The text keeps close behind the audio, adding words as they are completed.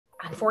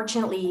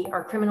Unfortunately,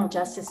 our criminal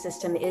justice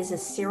system is a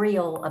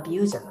serial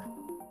abuser.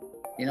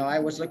 You know, I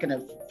was looking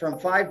at from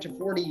 5 to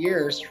 40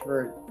 years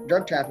for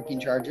drug trafficking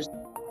charges.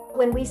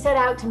 When we set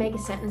out to make a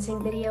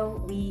sentencing video,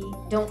 we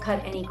don't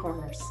cut any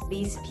corners.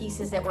 These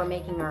pieces that we're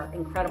making are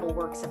incredible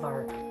works of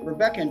art.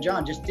 Rebecca and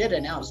John just did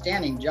an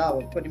outstanding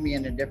job of putting me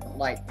in a different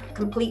light.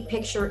 Complete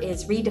Picture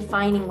is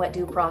redefining what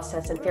due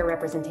process and fair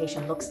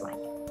representation looks like.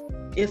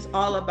 It's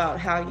all about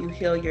how you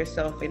heal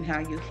yourself and how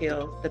you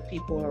heal the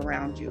people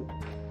around you.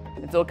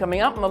 It's all coming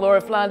up on the Laura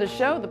Flanders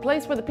Show, the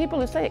place where the people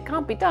who say it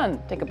can't be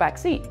done take a back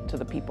seat to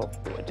the people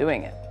who are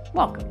doing it.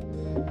 Welcome.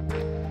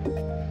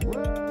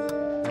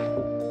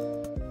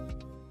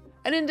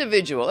 An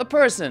individual, a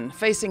person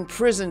facing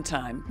prison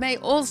time, may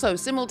also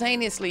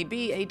simultaneously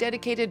be a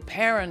dedicated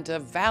parent, a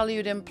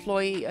valued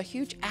employee, a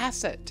huge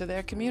asset to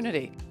their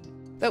community.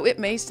 Though it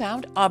may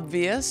sound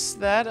obvious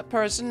that a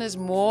person is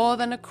more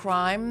than a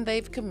crime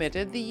they've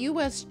committed, the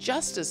U.S.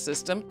 justice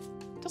system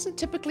doesn't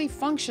typically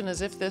function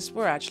as if this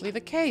were actually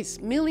the case.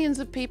 Millions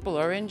of people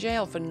are in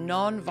jail for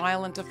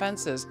non-violent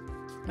offenses,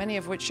 many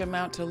of which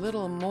amount to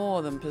little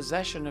more than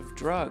possession of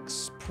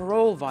drugs,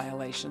 parole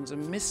violations,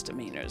 and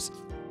misdemeanors.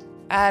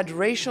 Add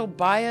racial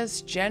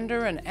bias,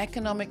 gender, and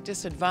economic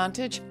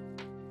disadvantage.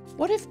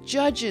 What if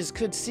judges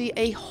could see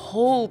a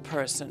whole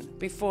person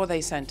before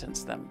they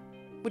sentence them?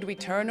 Would we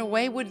turn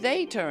away? Would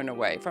they turn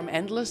away from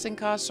endless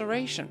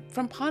incarceration,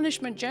 from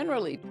punishment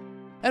generally?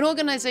 An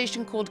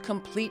organization called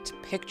Complete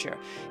Picture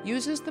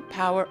uses the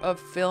power of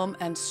film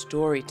and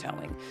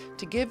storytelling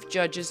to give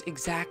judges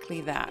exactly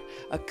that,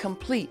 a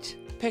complete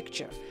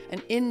picture,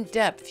 an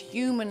in-depth,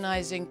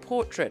 humanizing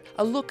portrait,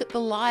 a look at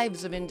the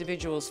lives of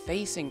individuals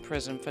facing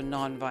prison for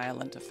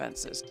non-violent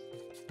offenses.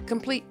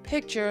 Complete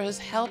Picture has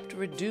helped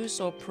reduce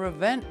or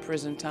prevent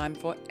prison time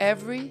for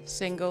every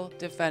single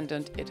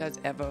defendant it has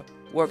ever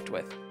worked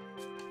with.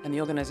 And the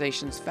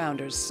organization's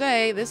founders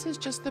say this is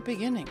just the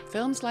beginning.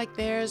 Films like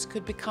theirs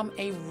could become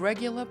a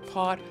regular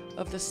part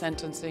of the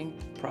sentencing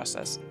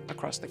process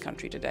across the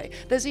country today.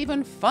 There's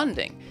even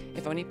funding,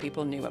 if only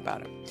people knew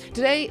about it.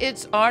 Today,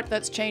 it's art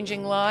that's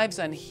changing lives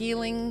and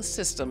healing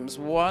systems,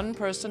 one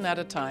person at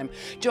a time.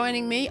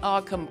 Joining me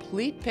are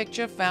Complete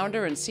Picture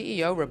founder and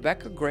CEO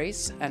Rebecca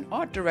Grace and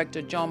art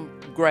director John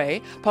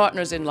Gray,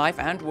 partners in life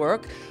and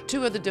work,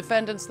 two of the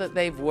defendants that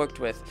they've worked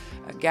with,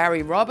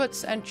 Gary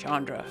Roberts and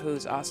Chandra,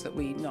 who's asked that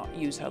we not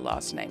use her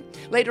last name.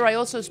 Later, I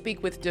also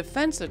speak with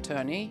defense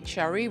attorney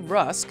Shari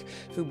Rusk,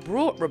 who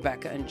brought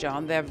Rebecca and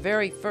John their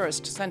very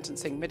first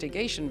sentencing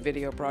mitigation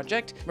video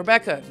project.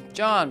 Rebecca,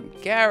 John,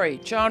 Gary,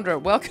 Chandra,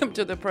 welcome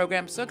to the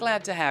program. So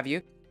glad to have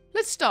you.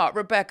 Let's start,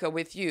 Rebecca,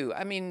 with you.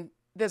 I mean,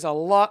 there's a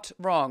lot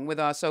wrong with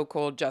our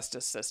so-called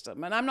justice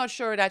system, and I'm not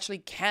sure it actually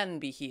can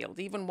be healed,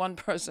 even one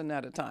person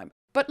at a time.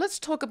 But let's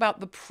talk about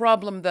the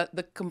problem that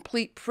the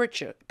Complete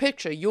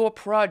Picture, your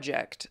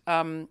project,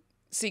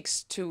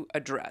 seeks to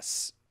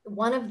address.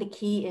 One of the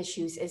key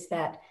issues is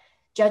that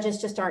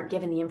judges just aren't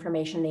given the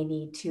information they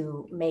need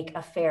to make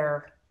a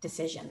fair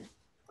decision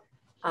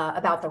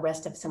about the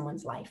rest of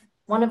someone's life.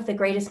 One of the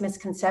greatest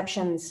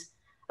misconceptions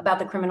about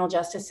the criminal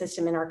justice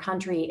system in our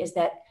country is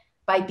that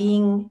by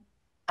being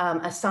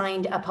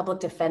assigned a public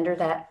defender,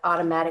 that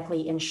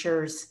automatically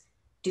ensures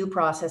due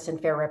process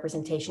and fair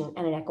representation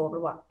and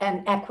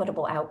an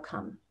equitable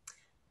outcome.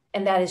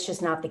 And that is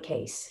just not the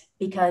case,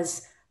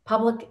 because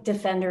public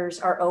defenders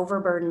are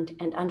overburdened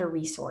and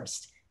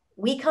under-resourced.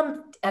 We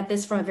come at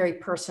this from a very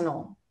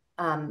personal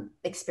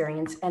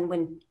experience. And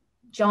when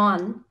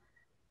John,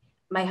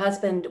 my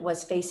husband,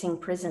 was facing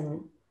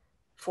prison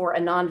for a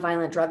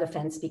nonviolent drug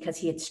offense because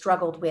he had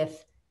struggled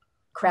with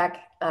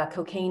crack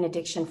cocaine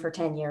addiction for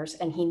 10 years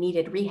and he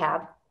needed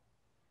rehab.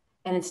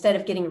 And instead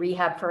of getting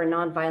rehab for a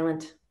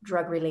nonviolent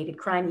drug-related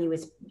crime, he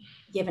was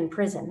given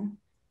prison,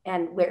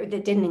 and where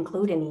that didn't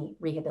include any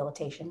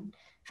rehabilitation.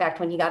 In fact,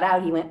 when he got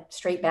out, he went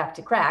straight back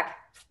to crack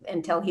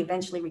until he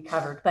eventually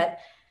recovered. But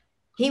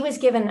he was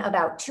given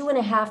about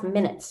 2.5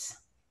 minutes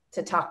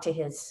to talk to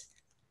his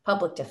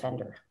public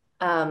defender.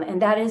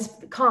 And that is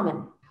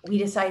common. We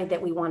decided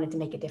that we wanted to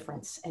make a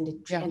difference and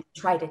to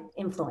try to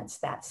influence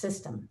that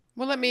system.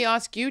 Well, let me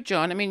ask you,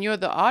 John. I mean, you're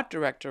the art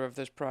director of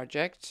this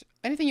project.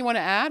 Anything you want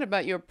to add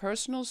about your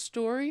personal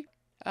story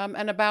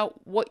and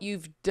about what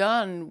you've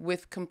done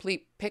with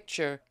Complete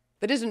Picture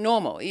that isn't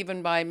normal,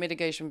 even by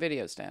mitigation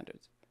video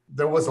standards?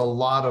 There was a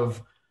lot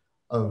of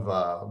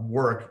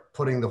work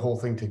putting the whole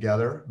thing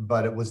together,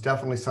 but it was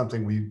definitely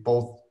something we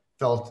both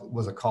felt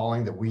was a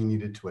calling that we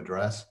needed to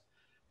address.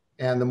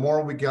 And the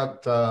more we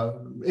got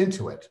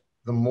into it,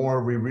 the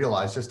more we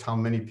realized just how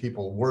many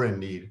people were in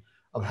need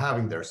of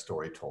having their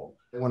story told.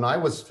 When I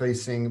was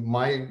facing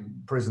my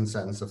prison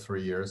sentence of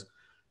 3 years,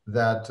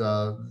 that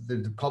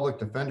the public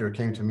defender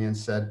came to me and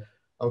said,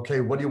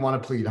 okay, what do you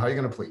want to plead? How are you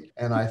going to plead?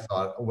 And I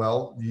thought,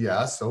 well,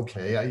 yes,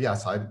 okay,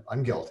 yes,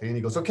 I'm guilty. And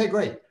he goes, okay,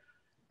 great.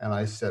 And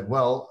I said,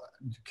 well,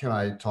 can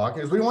I talk?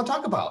 He goes, what do you want to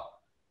talk about?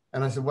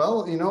 And I said,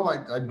 well, you know,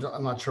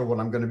 I'm not sure what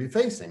I'm going to be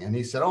facing. And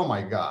he said, oh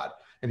my God.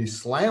 And he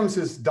slams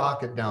his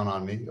docket down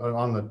on me,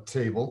 on the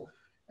table,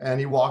 and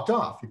he walked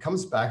off. He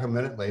comes back a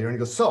minute later and he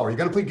goes, so are you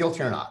going to plead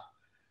guilty or not?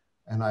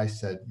 And I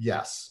said,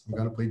 yes, I'm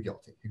going to plead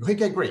guilty. He goes,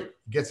 okay, great.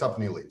 He gets up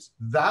and he leaves.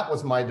 That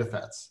was my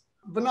defense.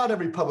 But not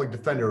every public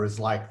defender is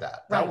like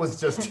that. That Right. was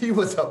just, he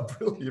was a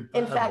brilliant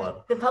In bad fact, one.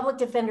 the public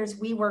defenders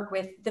we work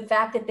with, the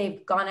fact that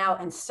they've gone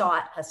out and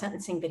sought a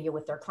sentencing video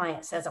with their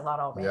client says a lot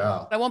already.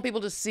 Yeah. I want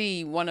people to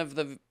see one of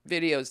the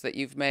videos that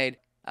you've made.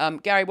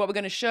 Gary, what we're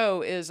going to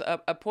show is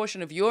a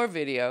portion of your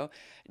video.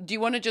 Do you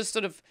want to just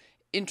sort of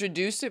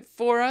introduce it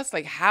for us?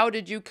 Like, how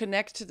did you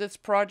connect to this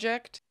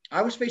project?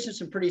 I was facing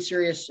some pretty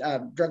serious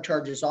drug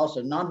charges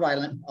also,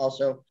 nonviolent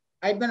also.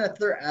 I'd been a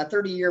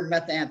 30-year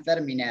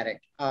methamphetamine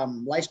addict.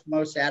 Like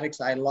most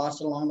addicts, I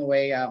lost along the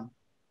way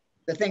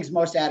the things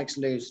most addicts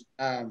lose.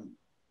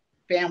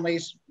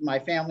 Families, my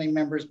family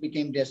members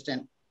became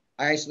distant.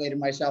 I isolated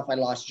myself. I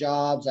lost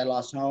jobs. I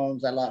lost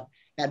homes.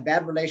 Had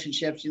bad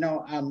relationships,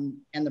 and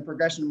the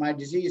progression of my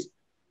disease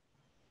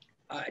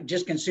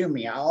just consumed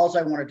me. All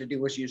I wanted to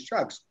do was use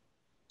drugs.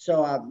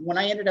 So when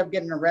I ended up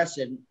getting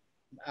arrested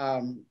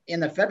in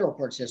the federal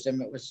court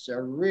system, it was a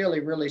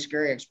really, really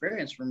scary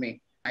experience for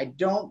me. I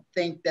don't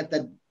think that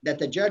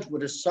the judge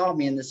would have saw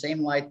me in the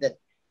same light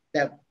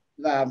that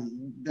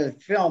the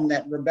film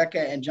that Rebecca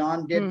and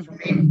John did for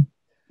me,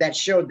 that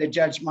showed the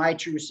judge my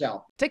true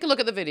self. Take a look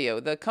at the video,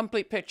 the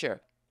complete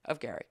picture of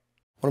Gary.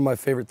 One of my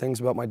favorite things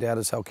about my dad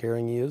is how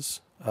caring he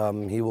is.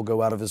 He will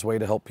go out of his way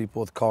to help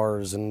people with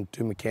cars and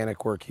do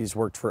mechanic work. He's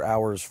worked for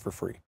hours for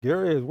free.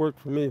 Gary has worked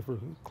for me for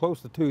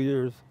close to 2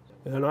 years,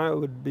 and I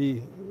would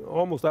be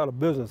almost out of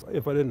business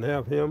if I didn't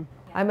have him.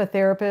 I'm a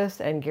therapist,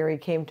 and Gary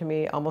came to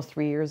me almost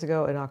 3 years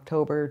ago in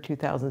October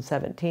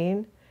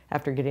 2017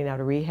 after getting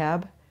out of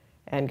rehab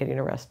and getting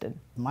arrested.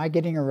 My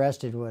getting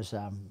arrested was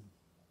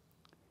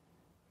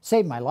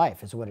saved my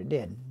life is what it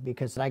did,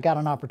 because I got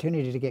an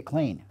opportunity to get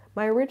clean.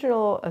 My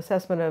original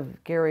assessment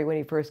of Gary when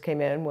he first came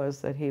in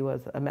was that he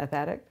was a meth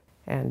addict,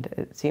 and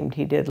it seemed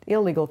he did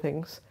illegal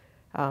things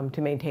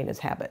to maintain his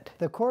habit.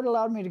 The court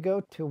allowed me to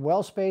go to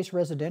WellSpace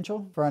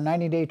Residential for a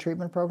 90-day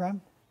treatment program.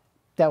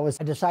 That was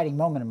a deciding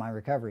moment in my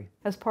recovery.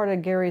 As part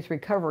of Gary's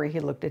recovery, he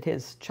looked at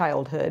his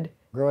childhood.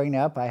 Growing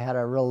up, I had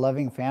a real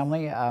loving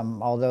family,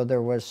 although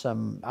there was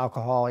some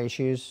alcohol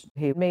issues.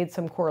 He made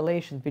some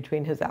correlations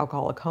between his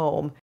alcoholic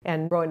home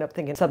and growing up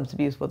thinking substance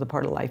abuse was a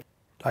part of life.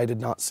 I did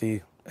not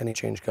see any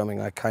change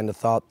coming. I kind of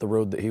thought the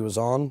road that he was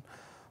on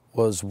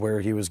was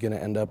where he was going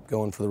to end up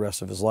going for the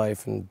rest of his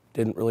life, and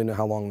didn't really know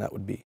how long that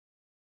would be.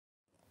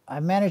 I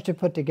managed to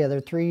put together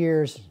 3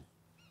 years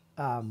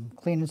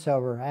clean and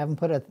sober. I haven't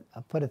put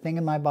a thing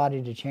in my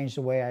body to change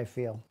the way I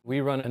feel. We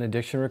run an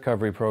addiction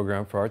recovery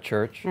program for our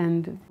church.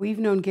 And we've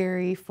known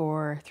Gary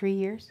for 3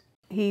 years.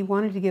 He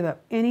wanted to give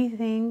up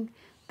anything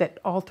that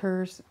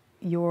alters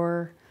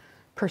your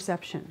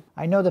perception.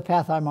 I know the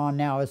path I'm on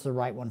now is the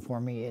right one for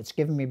me. It's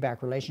given me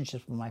back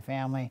relationships with my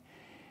family.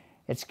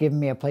 It's given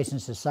me a place in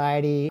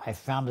society. I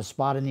found a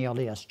spot in the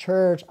LDS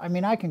church. I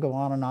mean, I can go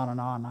on and on and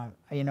on.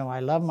 I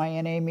love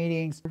my NA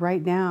meetings.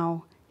 Right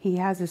now, he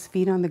has his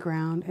feet on the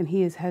ground, and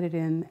he is headed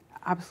in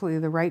absolutely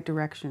the right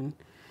direction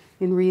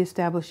in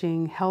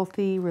reestablishing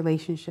healthy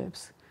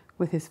relationships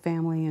with his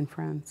family and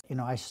friends.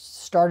 I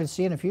started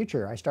seeing a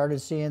future. I started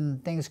seeing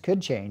things could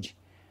change,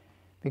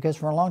 because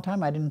for a long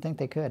time I didn't think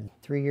they could.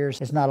 3 years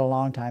is not a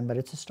long time, but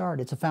it's a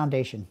start. It's a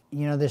foundation.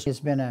 This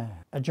has been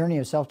a journey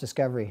of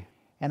self-discovery.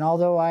 And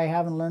although I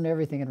haven't learned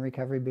everything in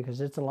recovery,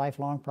 because it's a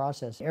lifelong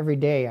process, every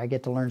day I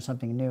get to learn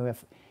something new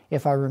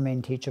if I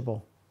remain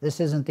teachable. This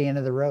isn't the end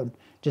of the road,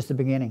 just the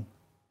beginning.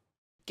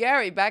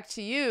 Gary, back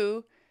to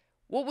you.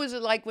 What was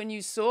it like when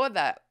you saw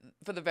that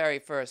for the very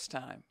first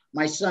time?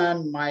 My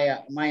son,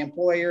 my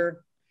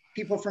employer,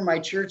 people from my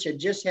church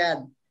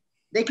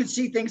they could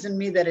see things in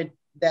me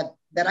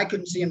that I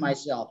couldn't see in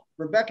myself.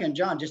 Rebecca and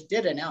John just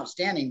did an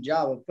outstanding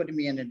job of putting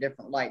me in a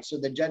different light so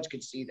the judge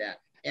could see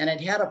that. And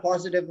it had a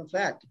positive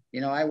effect.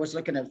 I was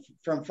looking at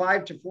from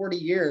 5 to 40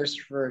 years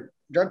for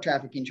drug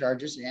trafficking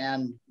charges.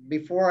 And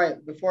before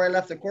I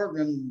left the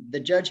courtroom, the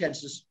judge had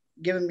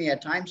given me a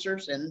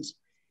time-served sentence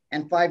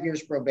and 5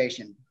 years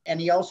probation. And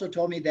he also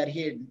told me that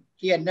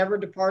he had never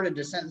departed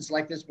a sentence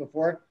like this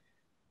before,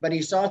 but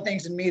he saw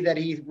things in me that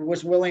he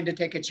was willing to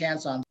take a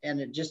chance on.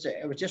 And it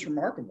was just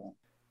remarkable.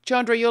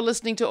 Chandra, you're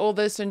listening to all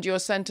this and your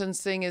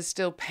sentencing is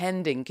still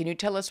pending. Can you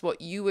tell us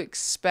what you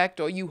expect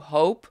or you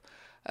hope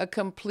a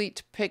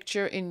complete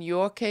picture in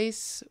your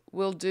case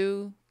will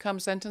do come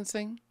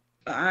sentencing?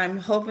 I'm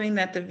hoping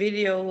that the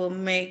video will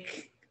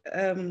make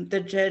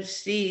the judge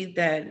see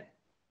that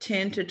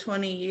 10 to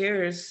 20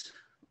 years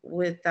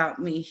without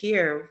me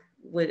here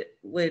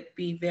would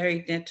be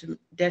very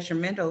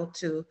detrimental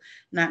to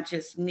not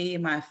just me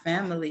and my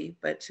family,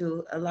 but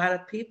to a lot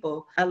of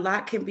people. A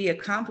lot can be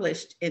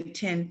accomplished in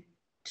 10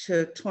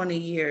 to 20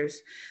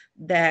 years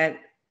that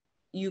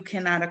you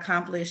cannot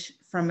accomplish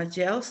from a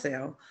jail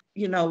cell.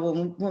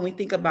 When we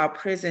think about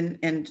prison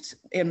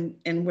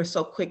and we're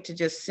so quick to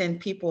just send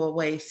people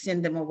away,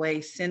 send them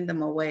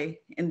away.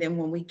 And then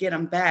when we get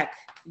them back,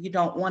 you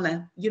don't want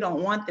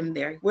them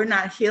there. We're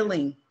not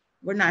healing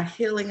We're not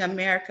healing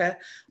America.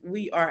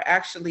 We are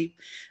actually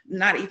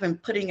not even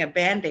putting a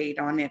Band-Aid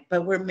on it,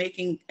 but we're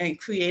making and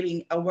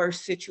creating a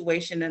worse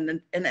situation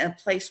in a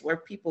place where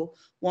people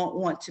won't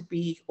want to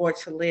be or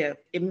to live.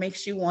 It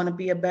makes you want to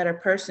be a better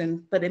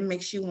person, but it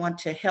makes you want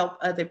to help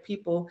other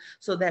people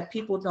so that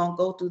people don't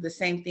go through the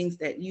same things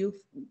that you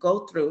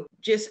go through.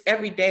 Just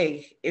every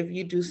day, if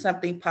you do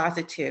something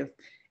positive,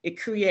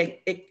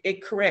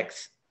 it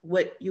corrects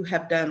what you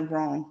have done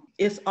wrong.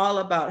 It's all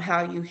about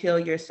how you heal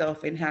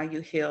yourself and how you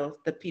heal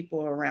the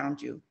people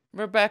around you.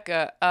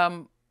 Rebecca,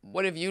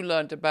 what have you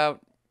learned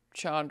about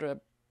Chandra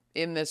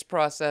in this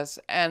process,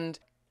 and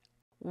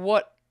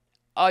what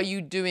are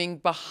you doing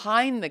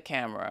behind the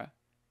camera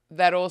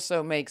that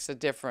also makes a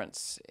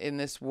difference in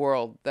this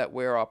world that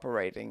we're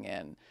operating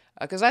in?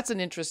 Because that's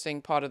an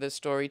interesting part of this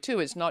story too.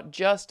 It's not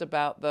just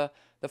about the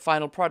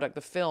final product,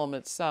 the film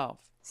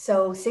itself.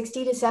 So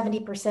 60 to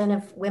 70%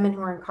 of women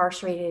who are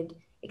incarcerated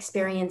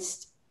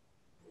experienced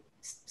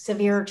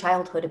severe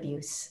childhood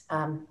abuse,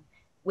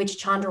 which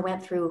Chandra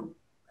went through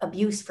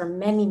abuse for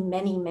many,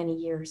 many, many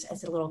years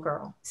as a little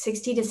girl.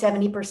 60 to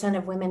 70%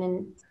 of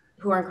women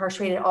who are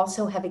incarcerated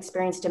also have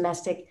experienced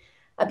domestic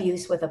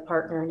abuse with a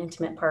partner, an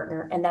intimate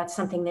partner. And that's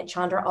something that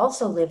Chandra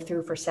also lived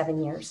through for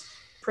 7 years.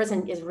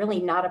 Prison is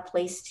really not a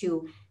place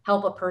to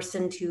help a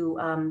person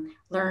to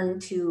learn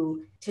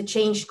to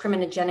change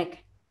criminogenic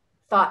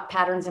thought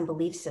patterns and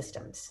belief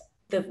systems.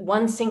 The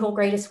one single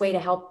greatest way to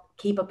help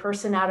keep a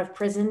person out of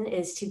prison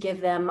is to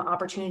give them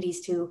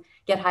opportunities to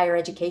get higher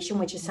education,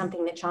 which is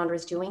something that Chandra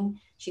is doing.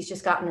 She's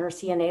just gotten her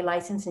CNA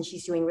license and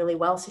she's doing really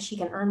well so she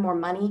can earn more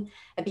money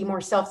and be more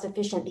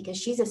self-sufficient because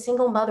she's a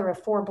single mother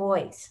of 4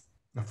 boys.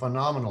 A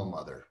phenomenal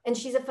mother. And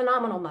she's a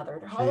phenomenal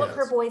mother. All of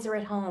her boys are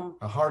at home.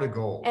 A heart of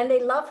gold. And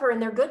they love her and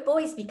they're good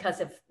boys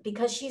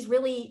because she's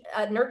really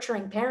a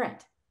nurturing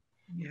parent.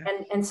 Yeah.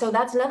 And so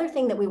that's another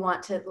thing that we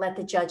want to let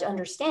the judge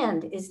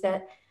understand is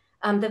that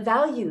the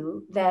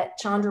value that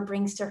Chandra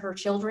brings to her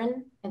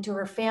children and to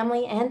her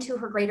family and to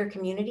her greater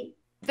community.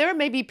 There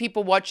may be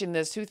people watching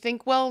this who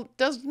think, well,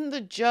 don't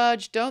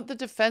the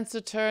defense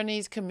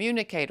attorneys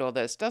communicate all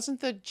this?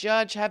 Doesn't the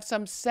judge have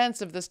some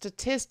sense of the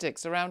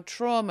statistics around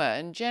trauma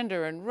and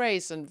gender and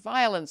race and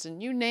violence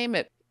and you name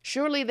it?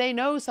 Surely they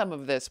know some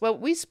of this. Well,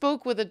 we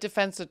spoke with a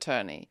defense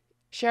attorney,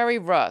 Sherry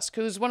Rusk,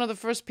 who's one of the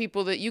first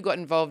people that you got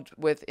involved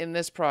with in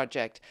this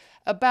project,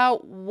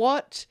 about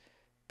what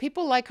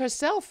people like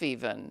herself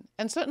even,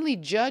 and certainly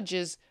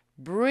judges,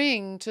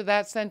 bring to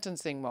that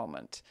sentencing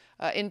moment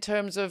in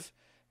terms of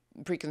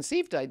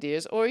preconceived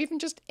ideas or even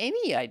just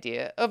any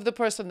idea of the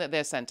person that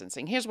they're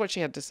sentencing. Here's what she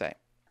had to say.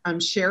 I'm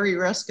Sherry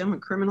Rusk. I'm a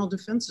criminal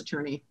defense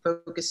attorney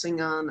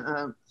focusing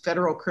on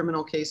federal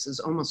criminal cases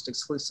almost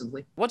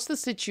exclusively. What's the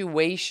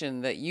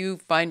situation that you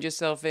find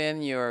yourself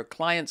in, your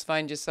clients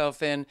find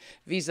yourself in,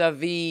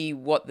 vis-a-vis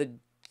what the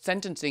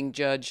sentencing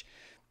judge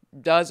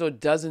does or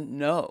doesn't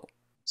know?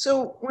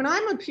 So when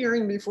I'm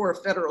appearing before a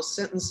federal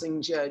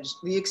sentencing judge,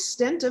 the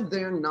extent of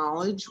their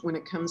knowledge when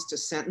it comes to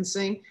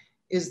sentencing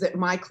is that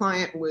my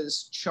client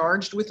was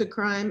charged with a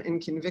crime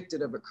and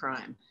convicted of a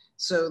crime.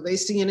 So they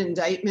see an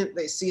indictment,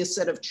 they see a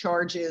set of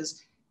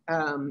charges,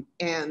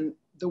 and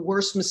the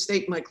worst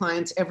mistake my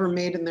clients ever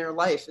made in their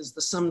life is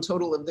the sum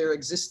total of their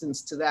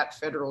existence to that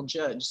federal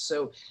judge.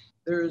 So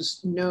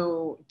there's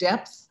no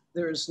depth,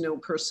 there's no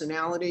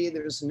personality,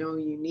 there's no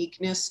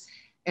uniqueness.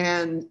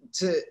 And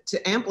to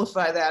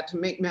amplify that, to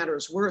make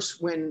matters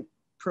worse, when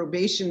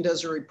probation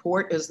does a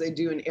report, as they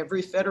do in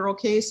every federal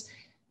case,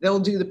 they'll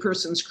do the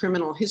person's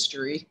criminal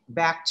history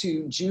back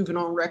to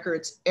juvenile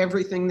records,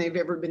 everything they've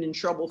ever been in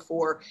trouble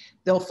for.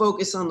 They'll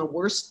focus on the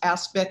worst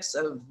aspects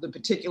of the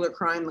particular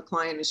crime the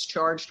client is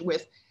charged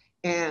with.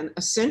 And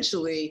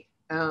essentially,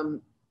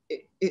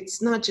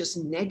 it's not just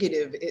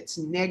negative, it's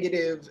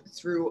negative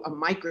through a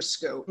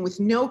microscope with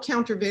no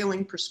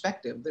countervailing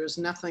perspective. There's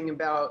nothing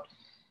about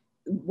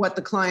what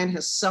the client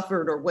has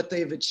suffered or what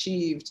they've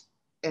achieved.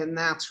 And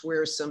that's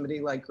where somebody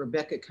like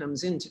Rebecca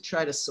comes in to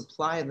try to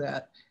supply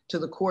that to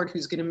the court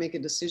who's going to make a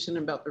decision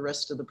about the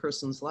rest of the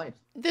person's life.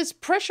 There's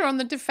pressure on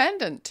the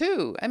defendant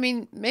too. I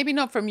mean, maybe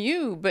not from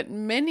you, but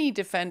many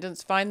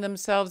defendants find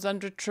themselves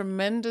under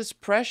tremendous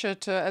pressure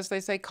to, as they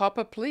say, cop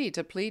a plea,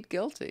 to plead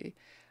guilty,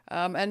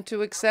 and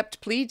to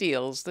accept plea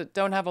deals that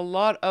don't have a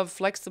lot of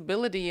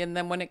flexibility in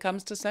them when it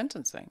comes to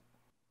sentencing.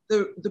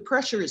 The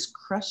pressure is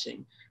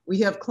crushing. We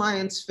have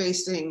clients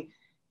facing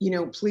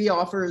plea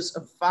offers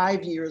of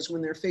 5 years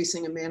when they're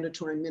facing a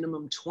mandatory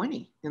minimum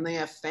 20 and they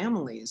have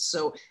families.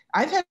 So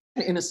I've had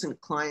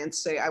innocent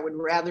clients say, I would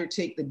rather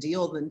take the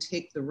deal than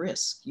take the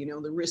risk.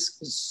 The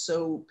risk is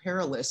so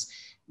perilous.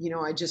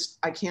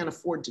 I can't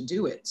afford to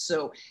do it.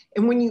 So,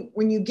 and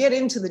when you get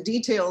into the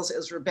details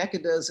as Rebecca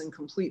does in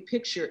Complete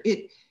Picture,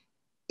 it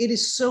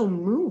is so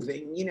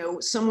moving.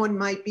 Someone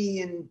might be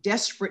in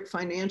desperate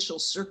financial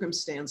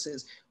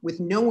circumstances with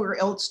nowhere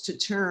else to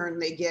turn.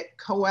 They get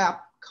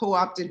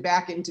co-opted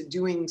back into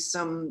doing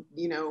some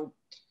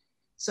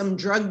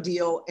drug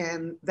deal,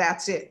 and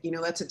that's it.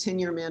 That's a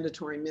 10-year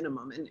mandatory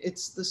minimum. And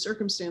the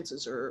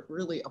circumstances are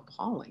really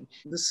appalling.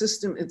 The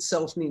system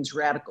itself needs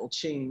radical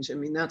change. I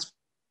mean, that's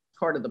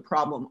part of the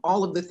problem.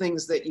 All of the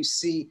things that you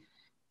see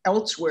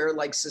elsewhere,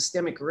 like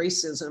systemic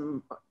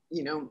racism,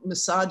 you know,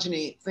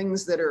 misogyny,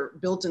 things that are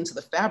built into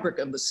the fabric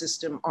of the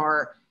system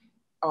are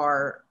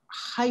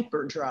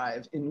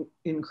hyperdrive in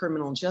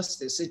criminal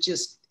justice. It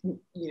just,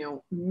 you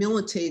know,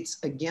 militates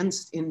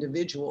against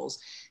individuals.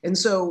 And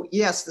so,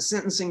 yes, the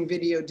sentencing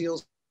video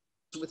deals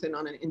with it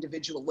on an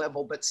individual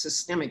level, but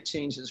systemic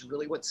change is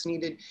really what's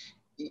needed.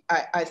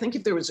 I think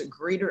if there was a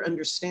greater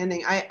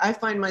understanding, I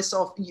find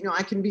myself, you know,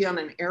 I can be on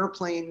an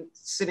airplane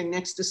sitting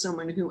next to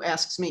someone who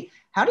asks me,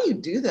 how do you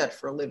do that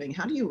for a living?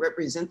 How do you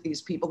represent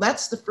these people?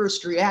 That's the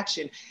first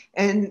reaction.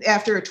 And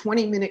after a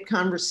 20-minute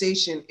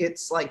conversation,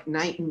 it's like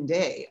night and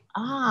day.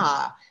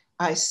 You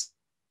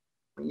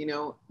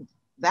know,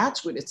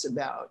 that's what it's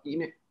about. You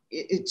know,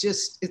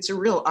 it's a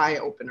real eye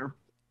opener.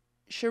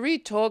 Cherie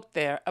talked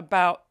there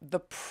about the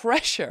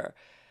pressure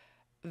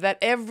that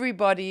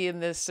everybody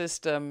in this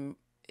system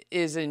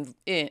is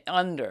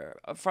under,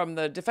 from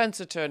the defense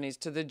attorneys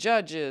to the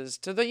judges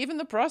to even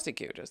the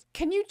prosecutors.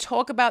 Can you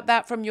talk about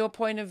that from your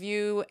point of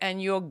view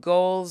and your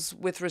goals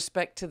with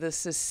respect to the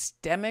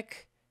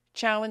systemic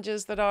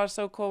challenges that our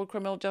so-called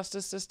criminal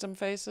justice system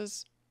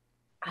faces?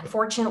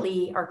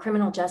 Unfortunately, our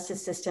criminal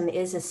justice system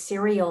is a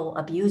serial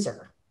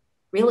abuser,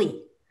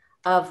 really,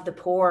 of the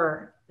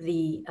poor,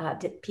 the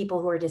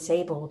people who are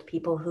disabled,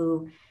 people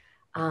who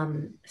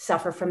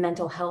suffer from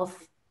mental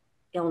health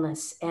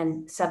illness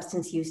and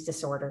substance use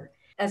disorder.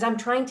 As I'm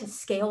trying to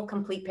scale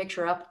Complete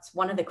Picture up, it's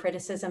one of the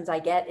criticisms I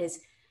get is,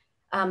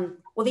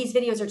 well, these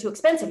videos are too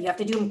expensive. You have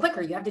to do them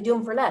quicker. You have to do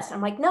them for less.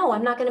 I'm like, no,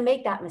 I'm not going to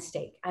make that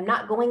mistake. I'm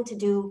not going to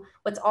do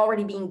what's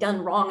already being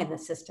done wrong in the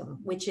system,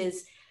 which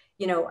is,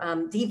 you know,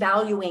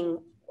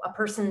 devaluing a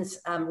person's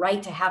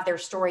right to have their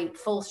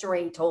full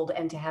story told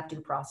and to have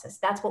due process.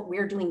 That's what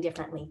we're doing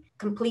differently.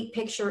 Complete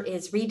Picture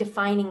is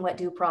redefining what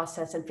due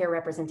process and fair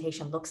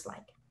representation looks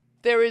like.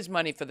 There is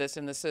money for this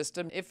in the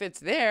system. If it's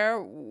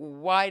there,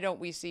 why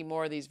don't we see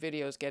more of these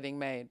videos getting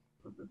made?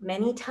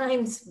 Many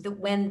times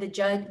when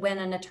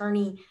an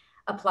attorney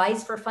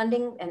applies for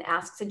funding and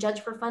asks a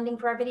judge for funding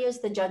for our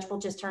videos, the judge will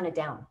just turn it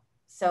down.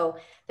 So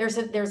there's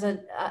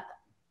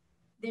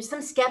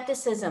some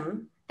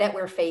skepticism that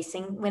we're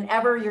facing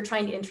whenever you're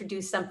trying to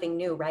introduce something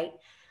new, right?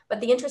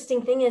 But the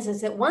interesting thing is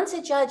that once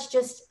a judge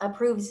just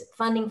approves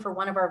funding for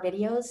one of our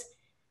videos,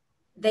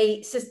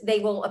 they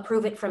will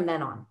approve it from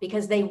then on,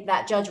 because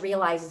that judge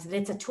realizes that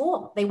it's a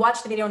tool. They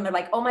watch the video and they're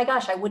like, oh my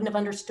gosh, I wouldn't have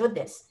understood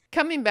this.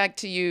 Coming back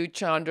to you,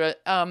 Chandra,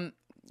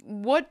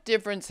 what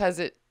difference has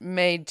it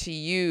made to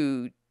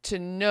you to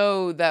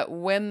know that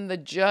when the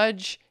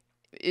judge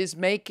is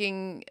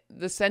making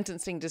the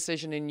sentencing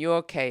decision in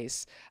your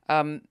case,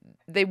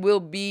 they will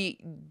be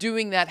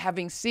doing that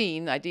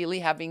ideally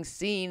having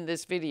seen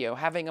this video,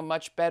 having a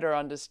much better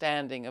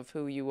understanding of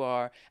who you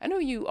are and who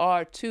you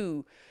are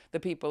to the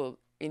people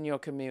in your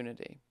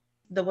community?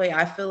 The way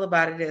I feel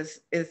about it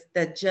is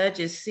that judge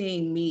is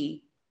seeing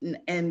me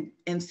and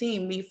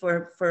seeing me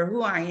for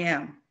who I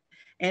am,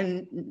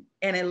 and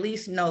at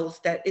least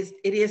knows that it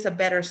is a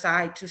better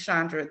side to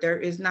Chandra. There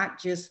is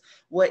not just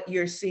what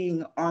you're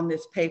seeing on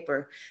this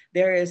paper.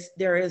 There is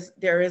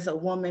a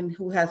woman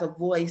who has a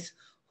voice,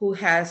 who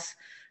has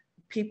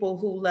people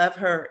who love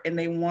her and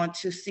they want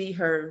to see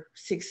her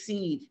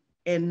succeed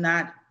and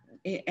not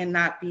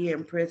be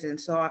in prison.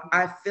 So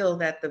I feel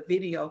that the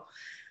video,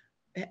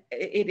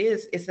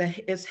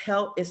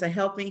 it's a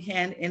helping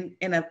hand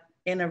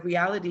in a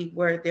reality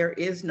where there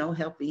is no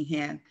helping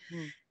hand.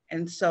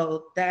 And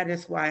so that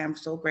is why I'm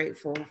so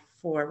grateful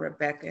for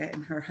Rebecca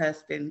and her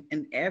husband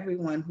and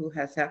everyone who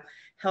has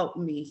helped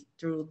me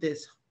through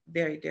this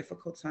very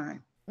difficult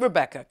time.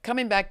 Rebecca,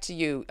 coming back to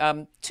you,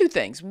 two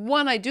things.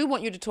 One, I do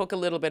want you to talk a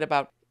little bit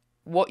about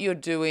what you're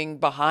doing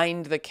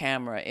behind the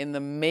camera in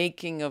the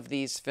making of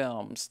these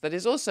films. That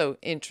is also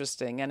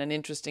interesting and an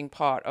interesting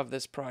part of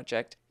this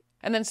project.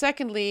 And then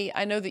secondly,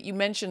 I know that you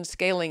mentioned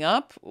scaling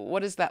up.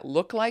 What does that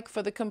look like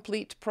for the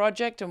Complete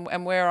project,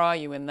 and where are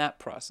you in that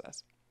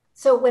process?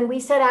 So when we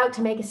set out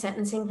to make a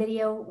sentencing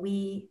video,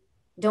 we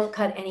don't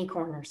cut any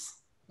corners.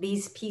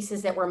 These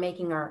pieces that we're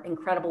making are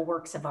incredible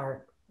works of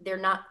art. They're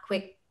not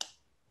quick,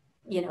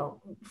 you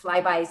know,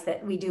 flybys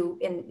that we do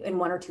in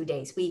 1 or 2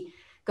 days. We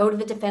go to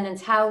the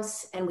defendant's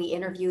house and we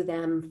interview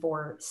them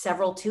for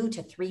 2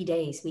 to 3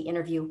 days. We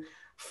interview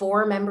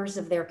 4 members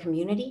of their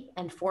community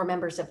and 4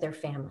 members of their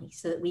family,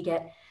 so that we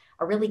get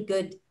a really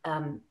good,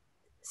 not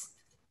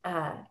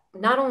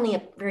only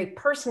a very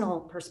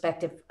personal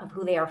perspective of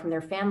who they are from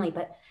their family,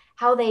 but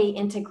how they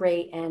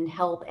integrate and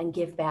help and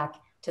give back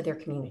to their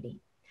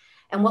community.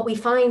 And what we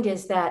find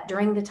is that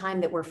during the time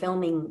that we're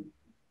filming,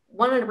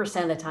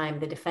 100% of the time,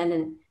 the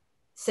defendant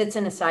sits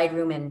in a side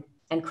room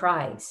and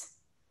cries.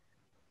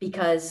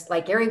 Because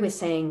like Gary was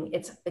saying,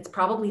 it's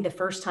probably the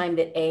first time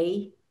that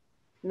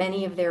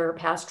many of their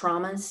past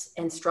traumas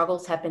and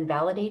struggles have been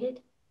validated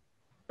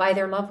by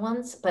their loved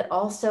ones, but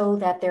also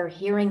that they're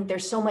hearing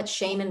there's so much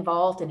shame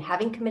involved in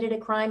having committed a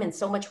crime and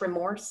so much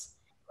remorse.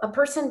 A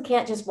person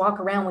can't just walk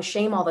around with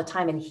shame all the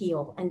time and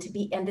heal. And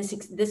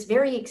this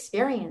very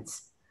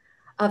experience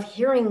of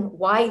hearing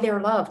why they're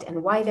loved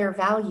and why they're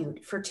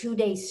valued for 2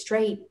 days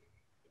straight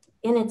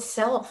in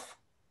itself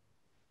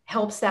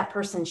helps that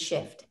person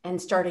shift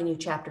and start a new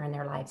chapter in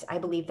their lives. I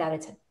believe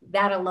that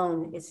that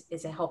alone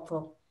is a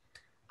helpful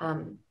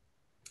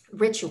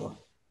ritual.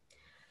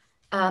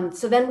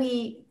 So then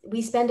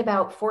we spend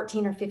about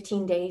 14 or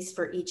 15 days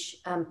for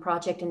each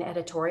project and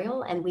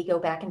editorial, and we go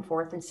back and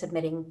forth in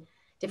submitting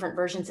different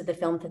versions of the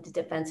film to the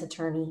defense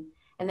attorney.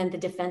 And then the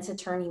defense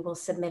attorney will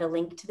submit a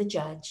link to the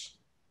judge.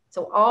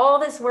 So all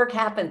this work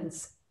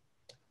happens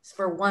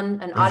for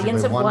an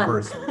audience of one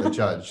person, the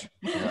judge.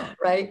 Yeah.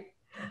 Right?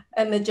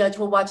 And the judge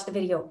will watch the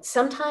video.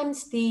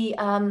 Sometimes the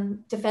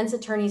defense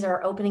attorneys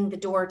are opening the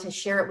door to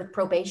share it with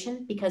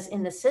probation, because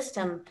in the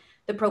system,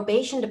 the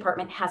probation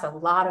department has a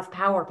lot of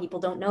power. People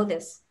don't know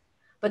this,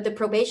 but the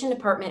probation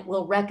department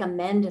will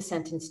recommend a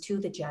sentence to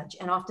the judge.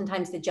 And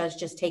oftentimes the judge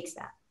just takes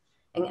that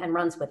and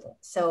runs with it.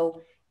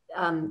 So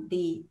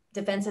the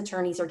defense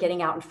attorneys are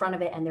getting out in front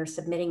of it and they're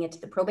submitting it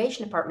to the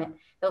probation department.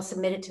 They'll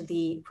submit it to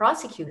the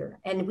prosecutor.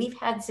 And we've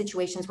had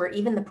situations where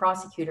even the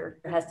prosecutor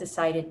has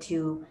decided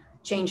to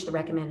change the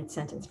recommended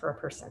sentence for a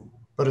person.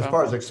 But as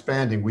far as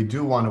expanding, we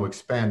do want to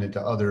expand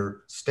into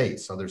other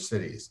states, other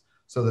cities,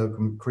 so that we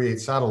can create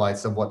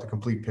satellites of what the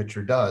complete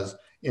picture does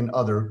in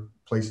other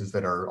places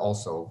that are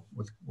also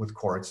with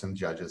courts and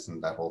judges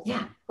and that whole thing.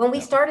 Yeah, when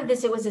we started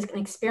this, it was an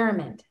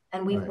experiment.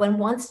 And when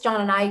once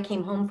John and I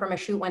came home from a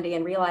shoot one day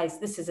and realized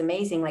this is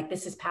amazing, like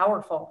this is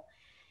powerful,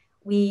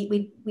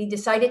 we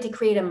decided to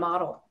create a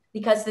model,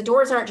 because the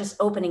doors aren't just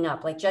opening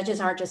up, like judges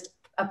aren't just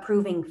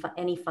approving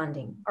any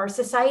funding. Our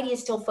society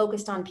is still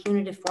focused on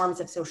punitive forms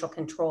of social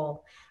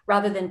control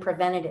rather than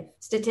preventative.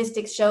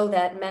 Statistics show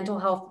that mental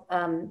health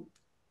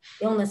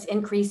illness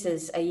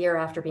increases a year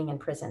after being in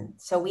prison.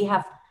 So we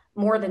have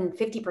more than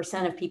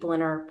 50% of people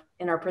in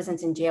our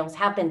prisons and jails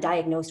have been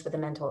diagnosed with a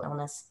mental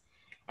illness.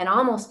 And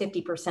almost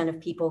 50% of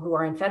people who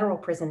are in federal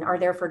prison are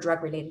there for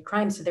drug-related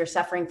crimes. So they're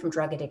suffering from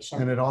drug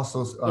addiction. And it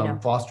also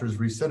fosters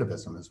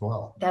recidivism as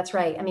well. That's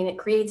right. I mean, it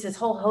creates this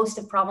whole host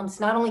of problems,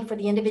 not only for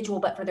the individual,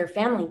 but for their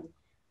family.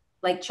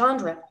 Like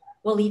Chandra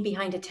will leave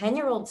behind a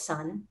 10-year-old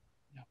son,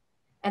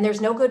 and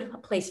there's no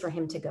good place for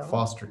him to go.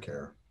 Foster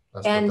care.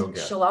 That's and what they'll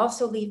get. She'll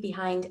also leave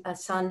behind a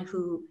son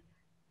who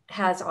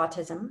has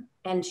autism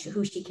and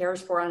who she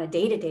cares for on a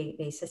day-to-day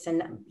basis.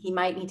 And he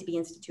might need to be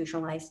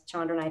institutionalized.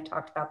 Chandra and I have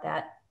talked about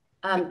that.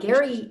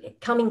 Gary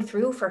coming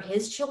through for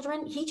his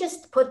children, he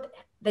just put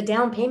the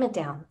down payment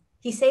down.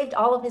 He saved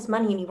all of his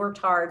money and he worked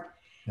hard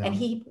and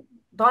he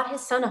bought his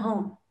son a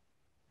home.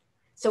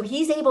 So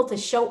he's able to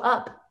show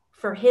up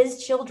for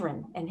his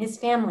children and his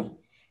family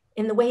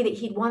in the way that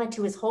he'd wanted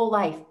to his whole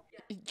life.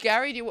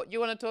 Gary, do you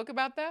want to talk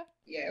about that?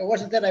 Yeah, it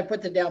wasn't that I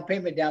put the down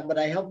payment down, but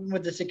I helped him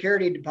with the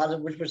security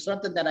deposit, which was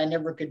something that I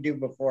never could do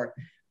before.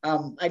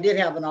 I did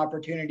have an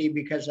opportunity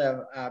because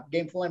of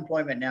gainful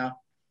employment now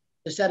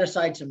to set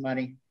aside some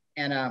money.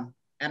 And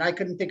I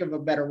couldn't think of a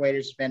better way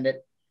to spend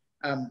it,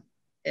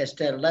 as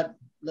to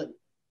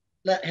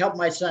help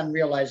my son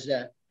realize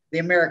the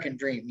American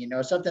dream,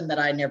 something that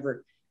I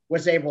never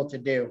was able to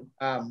do.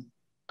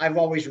 I've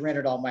always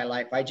rented all my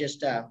life. I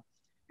just,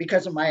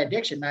 because of my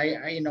addiction,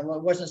 it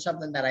wasn't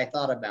something that I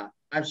thought about.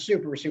 I'm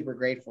super, super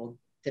grateful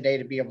today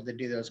to be able to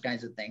do those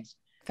kinds of things.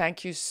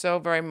 Thank you so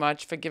very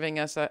much for giving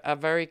us a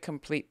very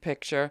complete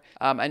picture.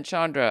 And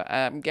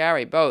Chandra,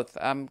 Gary, both,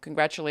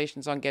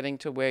 congratulations on getting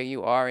to where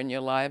you are in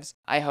your lives.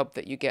 I hope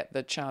that you get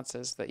the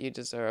chances that you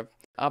deserve.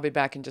 I'll be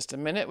back in just a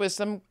minute with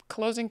some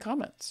closing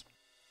comments.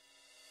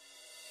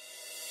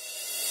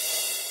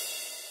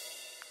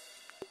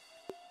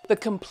 The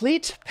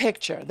complete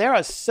picture. There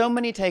are so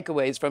many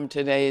takeaways from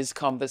today's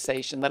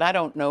conversation that I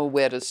don't know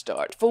where to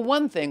start. For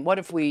one thing, what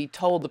if we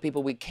told the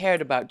people we cared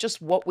about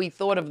just what we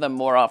thought of them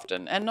more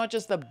often, and not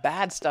just the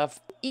bad stuff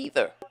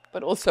either,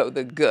 but also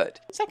the good?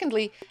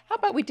 Secondly, how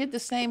about we did the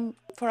same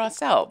for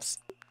ourselves?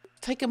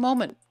 Take a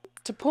moment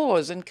to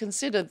pause and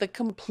consider the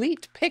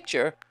complete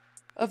picture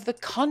of the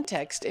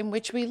context in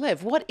which we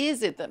live. What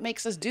is it that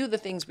makes us do the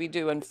things we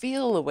do and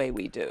feel the way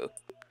we do?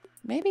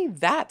 Maybe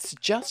that's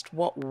just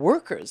what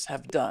workers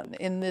have done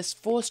in this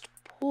forced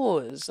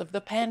pause of the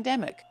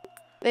pandemic.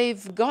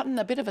 They've gotten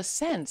a bit of a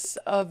sense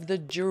of the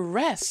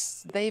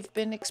duress they've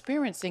been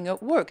experiencing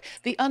at work,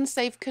 the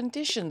unsafe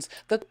conditions,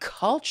 the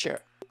culture,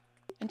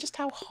 and just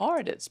how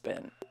hard it's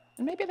been.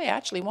 And maybe they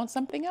actually want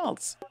something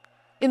else.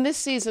 In this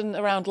season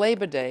around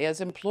Labor Day, as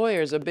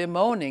employers are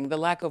bemoaning the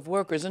lack of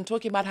workers and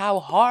talking about how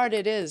hard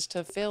it is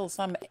to fill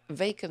some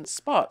vacant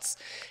spots,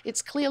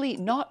 it's clearly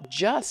not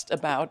just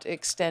about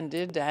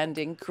extended and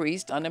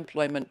increased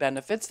unemployment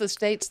benefits. The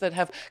states that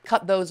have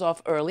cut those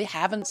off early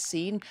haven't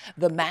seen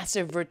the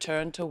massive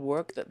return to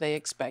work that they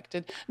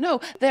expected. No,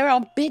 there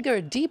are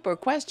bigger, deeper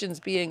questions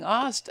being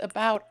asked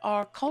about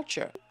our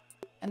culture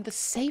and the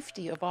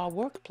safety of our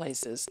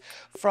workplaces,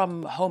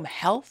 from home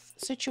health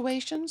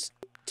situations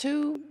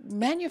to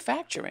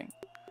manufacturing.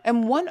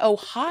 And one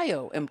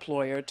Ohio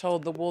employer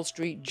told the Wall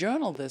Street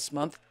Journal this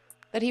month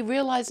that he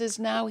realizes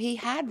now he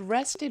had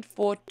rested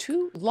for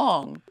too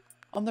long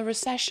on the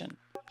recession.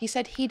 He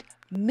said he'd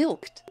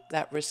milked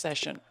that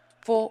recession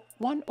for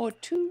 1 or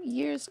 2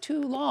 years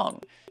too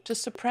long to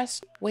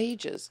suppress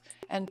wages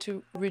and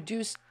to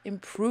reduce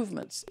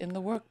improvements in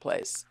the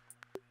workplace.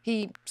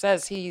 He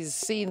says he's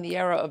seen the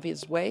error of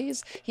his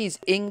ways, he's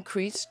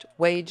increased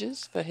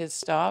wages for his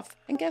staff,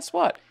 and guess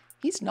what?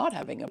 He's not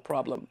having a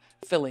problem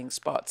filling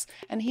spots,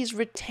 and he's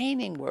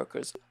retaining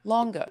workers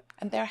longer,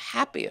 and they're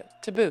happier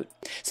to boot.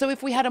 So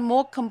if we had a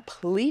more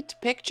complete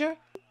picture,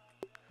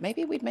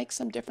 maybe we'd make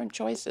some different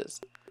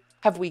choices.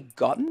 Have we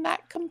gotten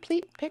that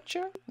complete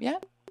picture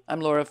yet?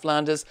 I'm Laura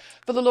Flanders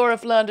for The Laura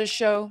Flanders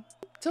Show.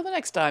 Till the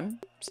next time,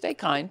 stay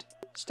kind,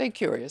 stay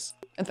curious,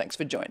 and thanks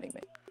for joining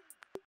me.